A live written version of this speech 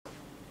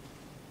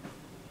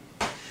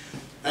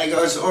Hey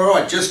guys,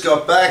 alright, just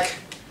got back,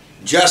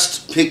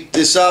 just picked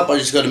this up. I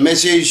just got a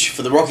message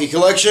for the Rocky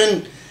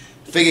collection.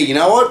 Figure, you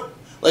know what?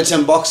 Let's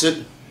unbox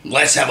it.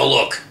 Let's have a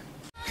look.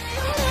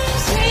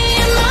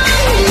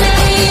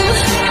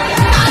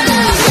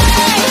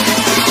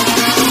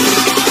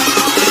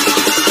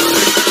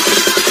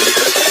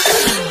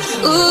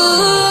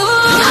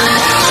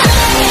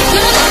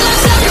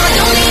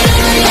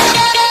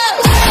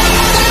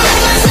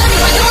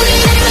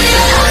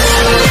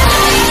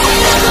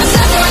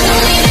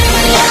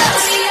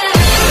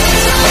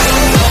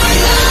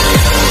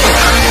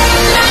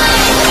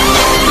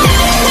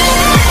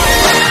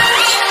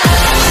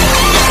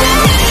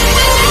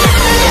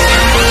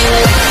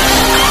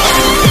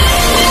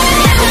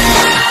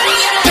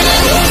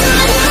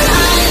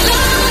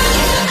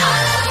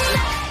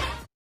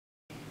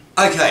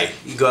 Okay,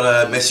 you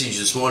got a message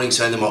this morning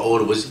saying that my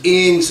order was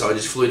in, so I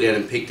just flew down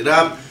and picked it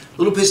up. A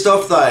little pissed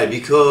off though,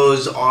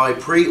 because I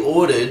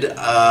pre-ordered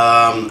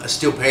a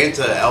Steel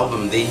Panther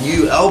album. Their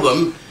new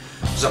album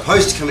was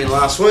supposed to come in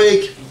last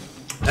week,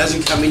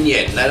 hasn't come in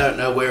yet. They don't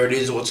know where it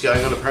is or what's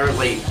going on.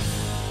 Apparently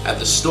at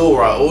the store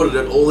where I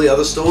ordered it, all the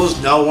other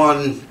stores, no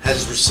one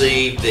has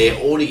received their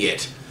order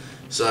yet.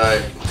 So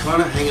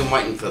kind of hanging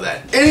waiting for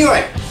that.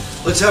 Anyway,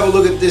 let's have a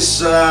look at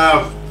this,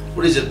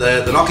 what is it,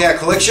 the Knockout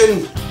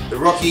Collection? The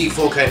Rocky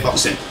 4K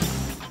box set.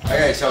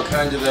 Okay, so I'll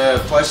come into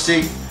the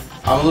plastic.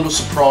 I'm a little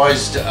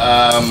surprised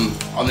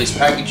on this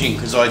packaging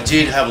because I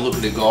did have a look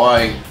at a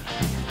guy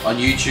on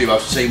YouTube.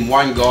 I've seen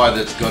one guy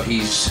that's got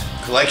his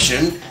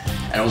collection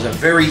and it was a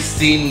very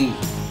thin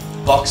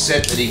box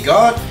set that he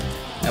got,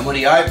 and when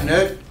he opened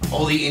it,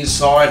 all the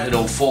inside had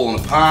all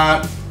fallen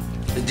apart.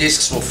 The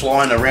discs were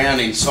flying around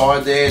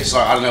inside there, so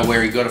I don't know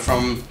where he got it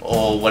from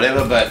or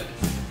whatever, but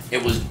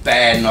it was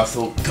bad, and I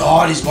thought,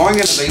 God, is mine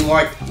going to be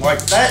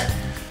like that?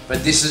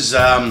 But this is,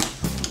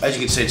 as you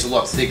can see, it's a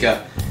lot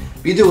thicker.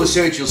 If you do a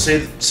search, you'll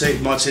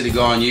might see the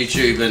guy on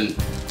YouTube, and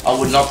I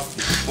would not,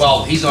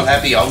 well, he's not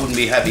happy, I wouldn't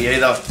be happy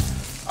either,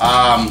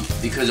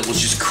 because it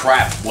was just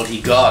crap what he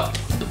got,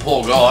 the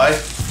poor guy.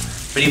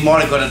 But he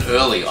might have got it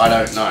early, I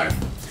don't know.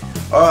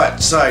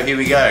 Alright, so here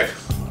we go.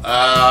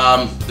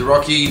 The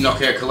Rocky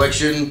Knockout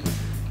Collection.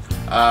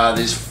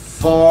 There's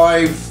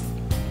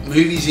 5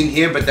 movies in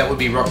here, but that would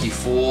be Rocky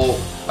 4.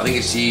 I think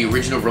it's the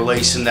original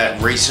release and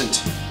that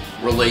recent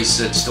release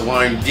that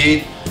Stallone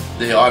did,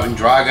 the Ivan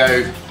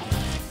Drago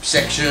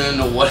section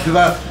or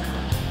whatever.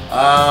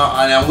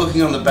 And I'm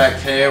looking on the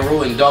back here, we're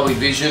all in Dolby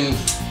Vision.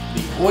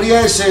 The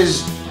audio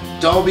says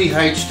Dolby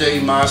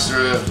HD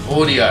Master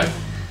Audio.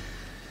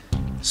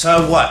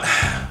 So what?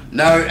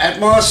 No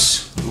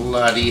Atmos?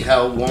 Bloody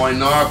hell, why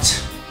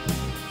not?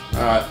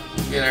 Alright,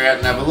 get her out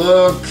and have a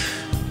look.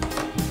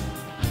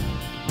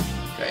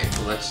 Okay,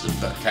 well that's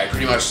the, okay,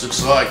 pretty much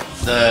looks like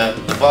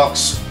the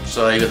box.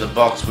 So you got the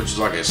box, which is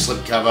like a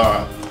slip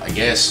cover, I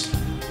guess.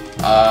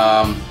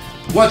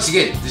 Once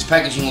again, this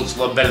packaging looks a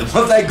lot better than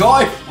what that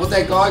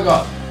guy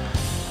got.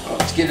 Right,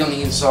 let's get it on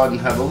the inside and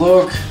have a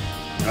look.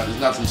 Right, there's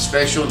nothing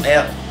special.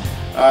 Now,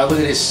 look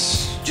at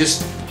this,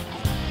 just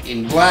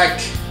in black.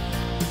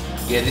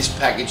 Yeah, this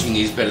packaging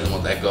is better than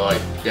what that guy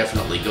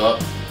definitely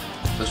got.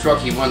 So it's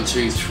Rocky 1,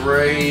 2,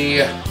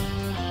 3.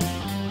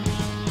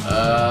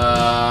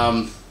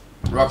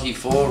 Rocky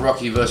 4,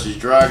 Rocky versus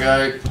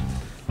Drago.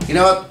 You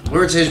know what?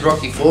 Where it says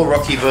Rocky 4,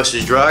 Rocky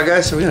versus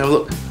Drago, so we're gonna have a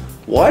look.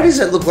 Why does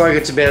that look like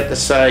it's about to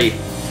say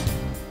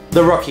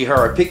the Rocky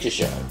Horror Picture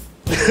Show?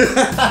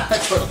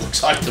 That's what it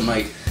looks like to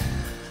me.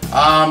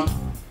 Oh,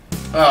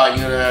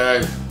 you got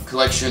a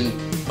collection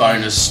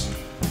bonus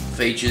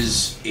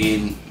features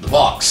in the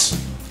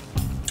box.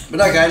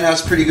 But okay, no,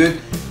 it's pretty good.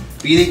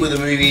 But you think with a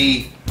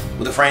movie,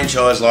 with a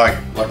franchise like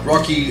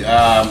Rocky,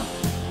 that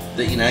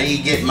you know,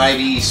 you get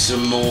maybe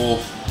some more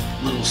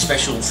little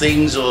special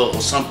things or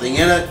something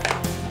in it.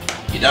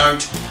 You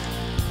don't.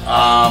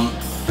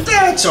 But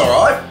that's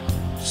alright.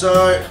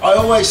 So I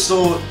always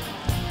thought,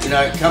 you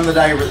know, come the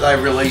day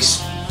they release,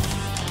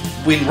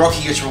 when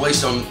Rocky gets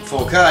released on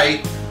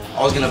 4K,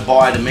 I was going to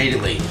buy it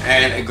immediately,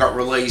 and it got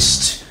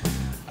released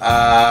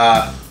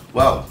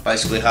well,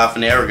 basically half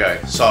an hour ago,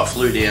 so I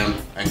flew down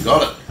and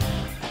got it.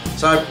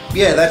 So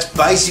yeah, that's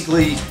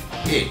basically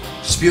it.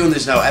 Spewing,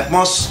 there's no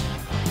Atmos,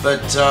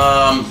 but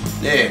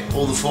yeah,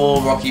 all the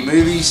 4 Rocky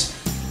movies,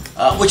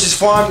 which is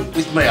fine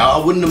with me. I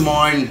wouldn't have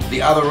mind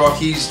the other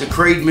Rockies, the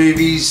Creed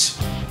movies.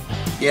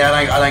 Yeah,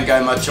 I don't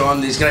go much on.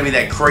 There's going to be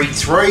that Creed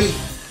 3,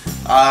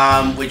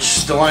 which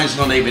Stallone's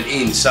not even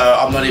in, so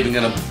I'm not even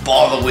going to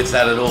bother with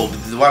that at all. But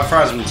as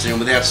far as I'm concerned,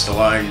 without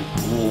Stallone,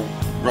 well,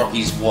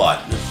 Rocky's what?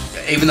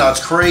 Even though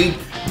it's Creed,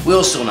 we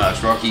all still know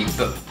it's Rocky,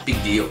 but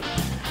big deal.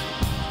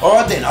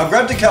 Alright then, I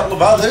grabbed a couple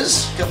of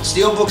others, a couple of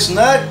Steelbooks and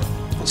that.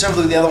 Let's have a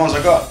look at the other ones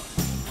I got.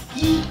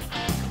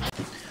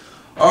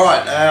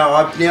 Alright, now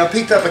I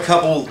picked up a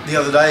couple the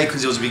other day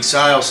because it was a big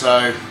sale,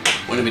 so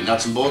went a bit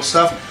nuts and bought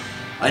stuff.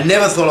 I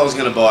never thought I was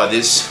going to buy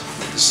this.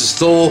 This is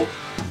Thor,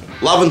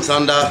 Love and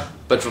Thunder,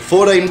 but for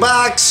 14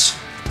 bucks,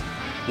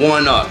 why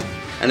not?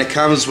 And it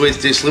comes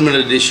with this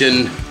limited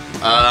edition,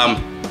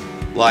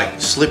 like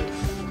slip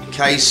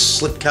case,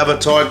 slip cover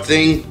type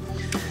thing.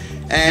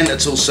 And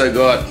it's also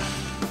got,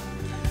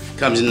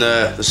 comes in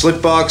the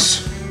slip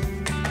box,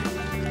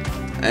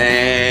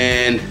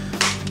 and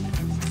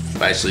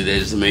basically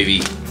there's the movie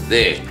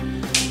there.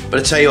 But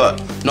I tell you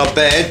what, not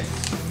bad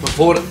for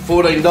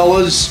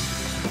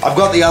 $14. I've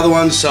got the other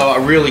one, so I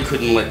really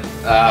couldn't let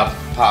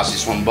pass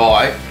this one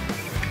by.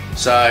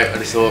 So I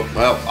just thought,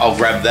 well, I'll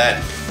grab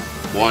that.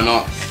 Why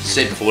not?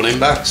 Said 14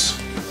 bucks.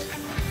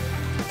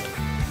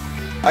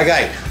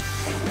 Okay,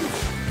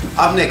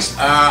 up next,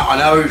 I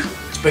know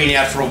it's been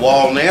out for a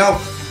while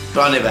now,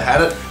 but I never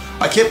had it.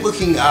 I kept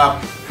looking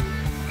up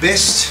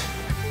best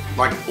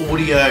like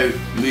audio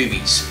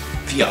movies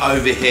for your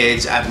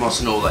overheads, Atmos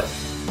and all that.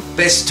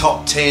 Best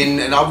top 10,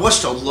 and I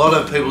watched a lot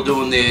of people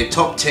doing their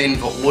top 10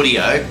 for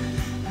audio,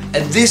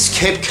 and this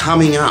kept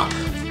coming up.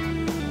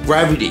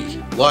 Gravity,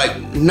 like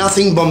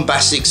nothing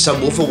bombastic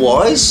subwoofer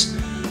wise,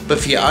 but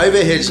for your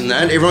overheads and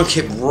that, everyone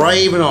kept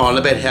raving on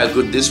about how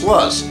good this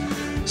was.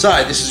 So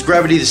this is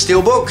Gravity, the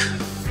Steelbook.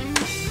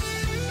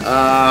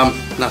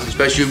 Nothing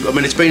special. I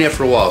mean, it's been out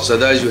for a while, so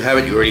those who have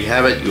it, you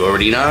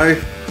already know.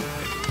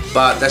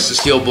 But that's the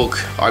Steelbook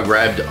I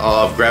grabbed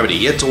of Gravity.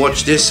 Yet to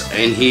watch this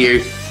and hear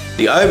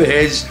the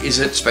overheads. Is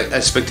it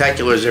as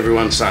spectacular as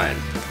everyone's saying?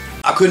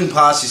 I couldn't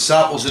pass this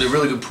up. It was at a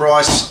really good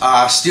price.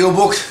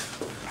 Steelbook,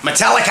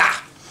 Metallica.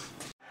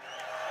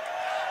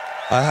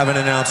 I have an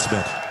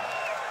announcement.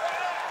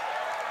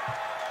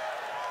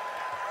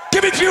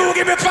 Give me fuel,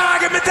 give me fire,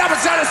 give me double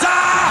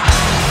satisfied.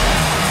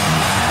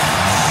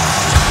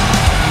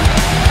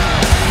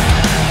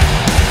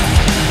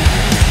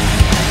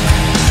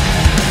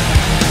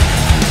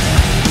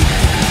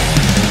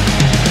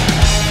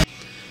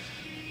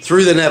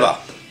 Through the Never.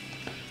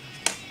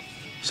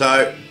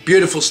 So,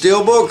 beautiful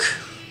Steelbook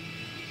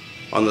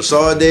on the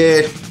side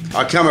there.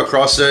 I come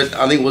across it,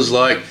 I think it was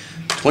like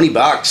 20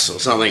 bucks or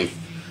something.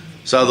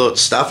 So I thought,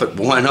 stuff it,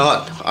 why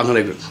not? I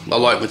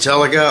like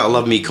Metallica, I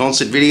love me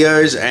concert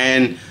videos,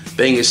 and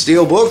being a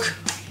Steelbook,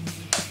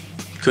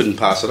 couldn't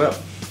pass it up.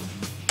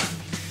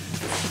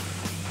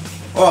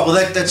 Alright,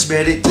 well that's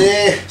about it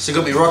there. So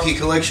got my Rocky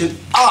collection.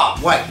 Oh,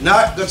 wait, no,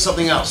 got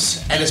something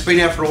else. And it's been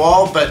out for a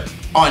while, but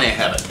I now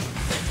have it.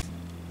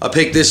 I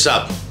picked this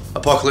up,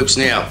 Apocalypse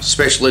Now,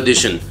 special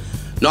edition.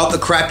 Not the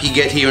crap you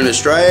get here in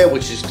Australia,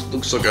 which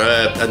looks like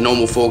a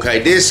normal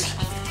 4K disc.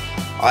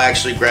 I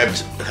actually grabbed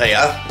here,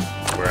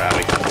 where are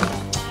we?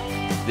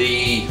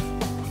 The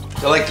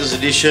collector's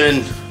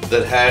edition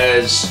that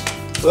has,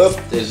 oh,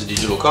 there's a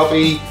digital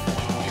copy.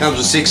 Comes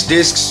with 6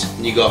 discs,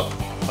 and you got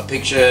a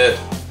picture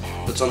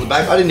that's on the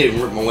back. I didn't even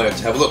rip my way out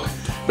to have a look,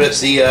 but it's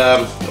the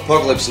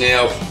Apocalypse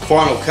Now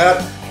final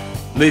cut.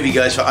 The movie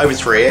goes for over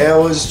 3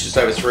 hours, just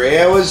over 3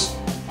 hours.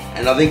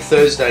 And I think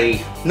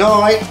Thursday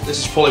night, this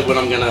is probably when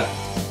I'm gonna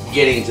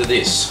get into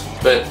this.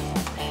 But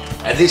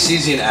this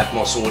is in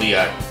Atmos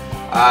audio.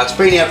 It's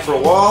been out for a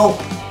while,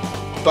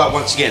 but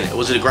once again, it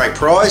was at a great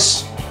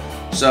price.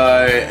 So,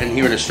 and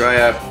here in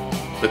Australia,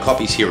 the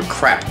copies here are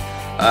crap.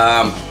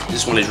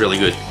 This one is really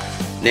good.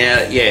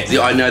 Now, yeah,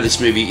 I know this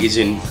movie is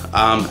in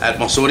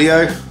Atmos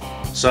audio,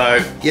 so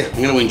yeah,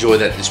 I'm going to enjoy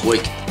that this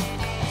week.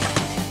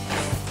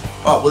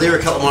 Oh, well, there are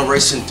a couple of my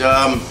recent,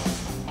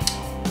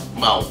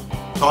 well,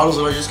 titles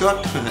that I just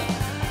got.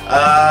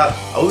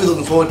 I will be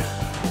looking forward.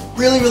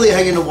 Really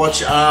hanging to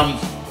watch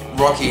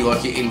Rocky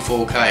like in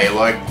 4K.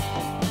 Like,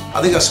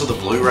 I think I saw the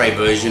Blu-ray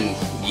version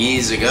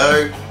years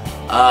ago.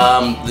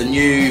 The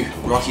new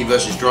Rocky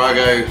vs.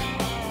 Drago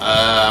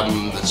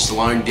that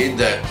Stallone did,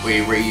 that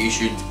we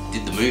reissued,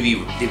 did the movie,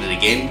 did it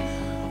again.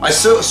 I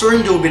saw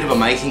him do a bit of a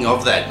making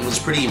of that. It was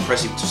pretty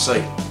impressive to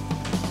see.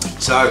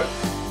 So,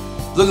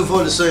 looking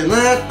forward to seeing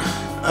that.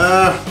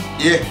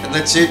 Yeah, and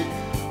that's it.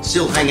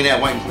 Still hanging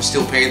out waiting for a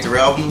Steel Panther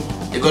album.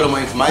 They've got all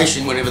my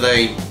information whenever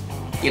they,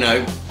 you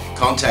know,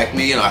 contact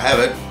me and I have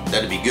it.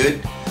 That'd be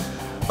good.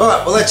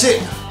 Alright, well that's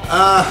it.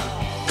 I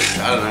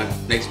don't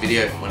know, next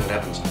video when it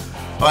happens.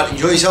 Alright,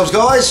 enjoy yourselves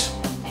guys.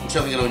 I'm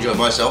certainly going to enjoy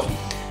myself.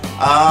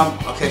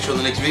 I'll catch you on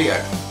the next video.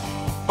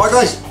 Bye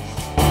guys.